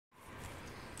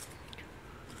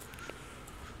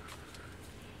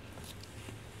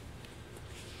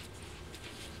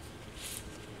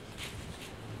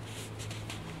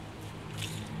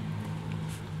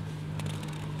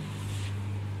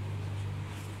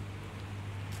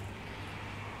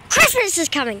Christmas is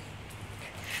coming.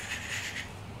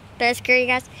 Did I scare you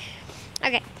guys?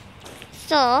 Okay.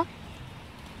 So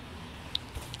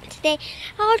today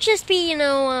I'll just be,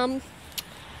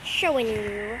 showing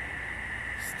you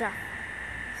stuff.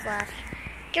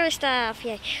 Give stuff.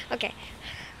 Yay. Okay.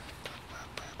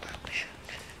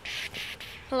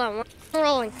 Hold on. We're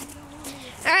rolling.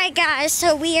 Alright, guys.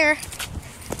 So we are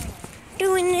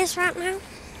doing this right now.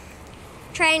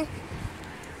 Trying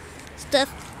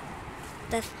stuff.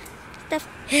 This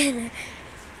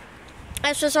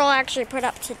was all actually put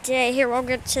up today. Here, we'll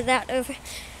get to that over.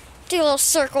 Do a little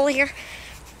circle here.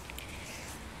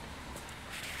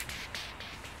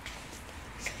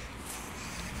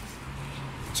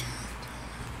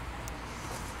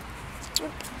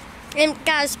 And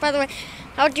guys, by the way,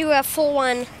 I'll do a full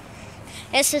one.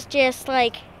 This is just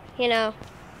like,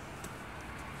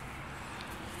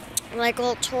 like a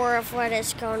little tour of what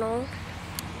is going on.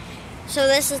 So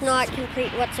this is not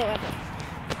complete whatsoever.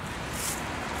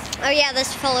 Oh yeah,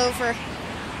 this fell over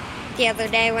the other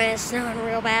day when it's snowing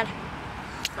real bad.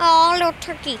 Oh, little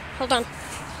turkey. Hold on.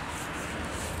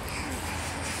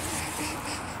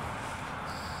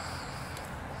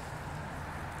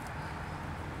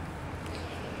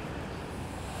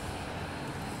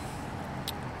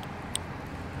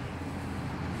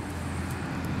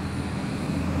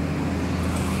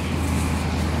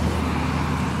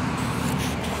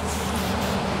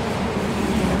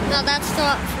 No, that's still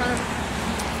up from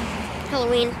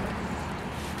Halloween.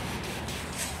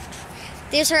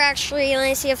 These are actually, let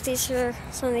me see if these are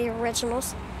some of the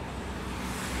originals.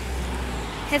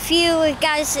 If you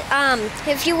guys,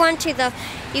 if you want to though,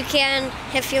 you can,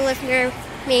 if you live near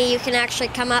me, you can actually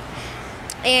come up,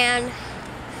 and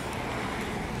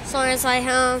as long as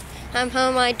I'm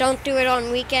home, I don't do it on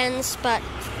weekends, but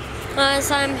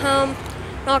as I'm home,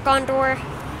 knock on door,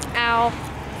 I'll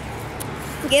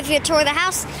give you a tour of the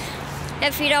house.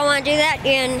 If you don't want to do that,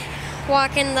 you can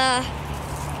walk in the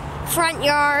front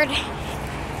yard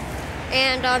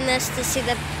and on this to see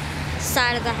the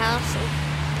side of the house.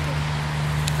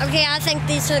 Okay, I think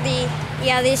these are the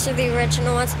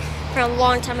original ones from a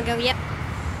long time ago. Yep,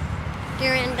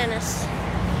 Gary and Dennis.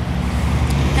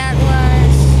 That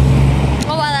was,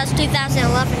 oh wow, that's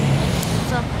 2011.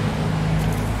 So,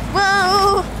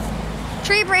 whoa,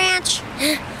 tree branch.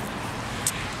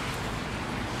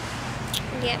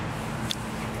 Yeah.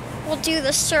 We'll do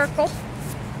the circle.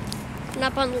 And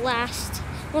up on the last.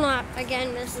 Well, not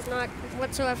again. This is not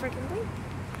whatsoever complete.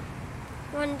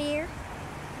 One deer.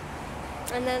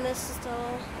 And then this is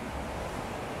the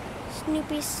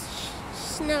Snoopy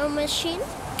snow machine.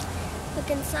 Look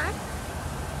inside.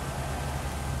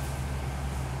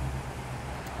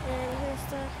 And here's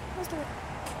the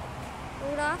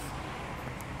Rudolph.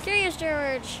 Curious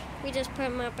George. We just put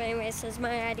him up anyways. This is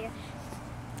my idea.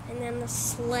 And then the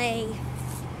sleigh.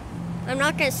 I'm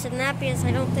not going to sit in that because I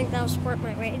don't think that'll support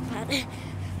my weight, but.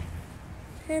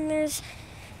 And there's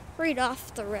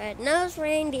Rudolph the red-nosed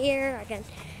reindeer. Again,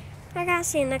 I gotta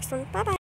see you next one. Bye-bye.